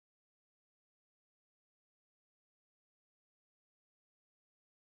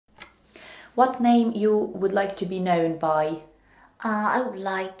What name you would like to be known by? I would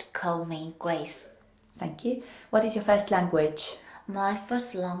like to call me Grace. Thank you. What is your first language? My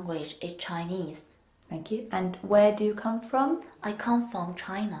first language is Chinese. Thank you. And where do you come from? I come from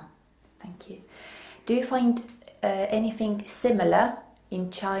China. Thank you. Do you find anything similar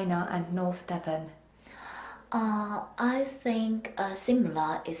in China and North Devon? I think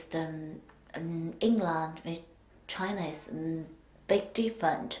similar is the England with China is big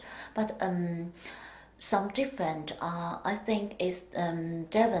different, but some different. I think is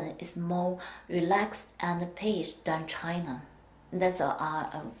Devon is more relaxed and peace than China. That's what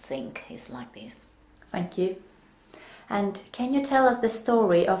I think is like this. Thank you. And can you tell us the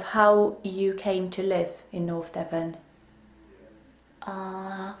story of how you came to live in North Devon?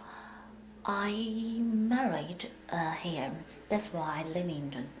 I married here. That's why I live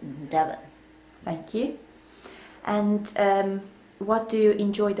in Devon. Thank you. And what do you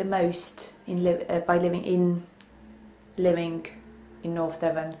enjoy the most by living in North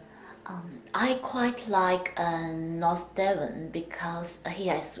Devon? I quite like North Devon because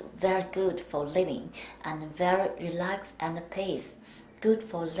here is very good for living and very relaxed and peace. Good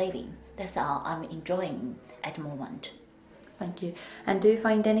for living. That's all I'm enjoying at the moment. Thank you. And do you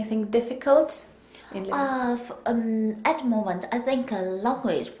find anything difficult in living? At the moment, I think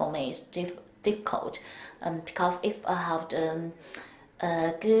language for me is difficult because if I have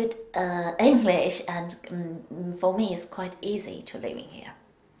good English, and for me it's quite easy to live in here.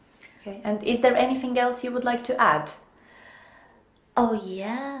 Okay. And is there anything else you would like to add? Oh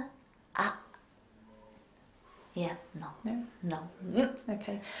yeah. Yeah, no.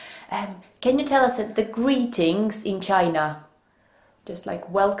 Okay. Can you tell us the greetings in China? Just like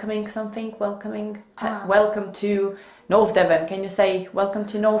welcoming something, welcome to North Devon. Can you say welcome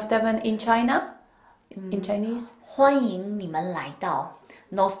to North Devon in China? In Chinese? 欢迎你们来到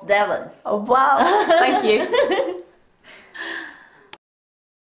North Devon. Oh wow! Thank you.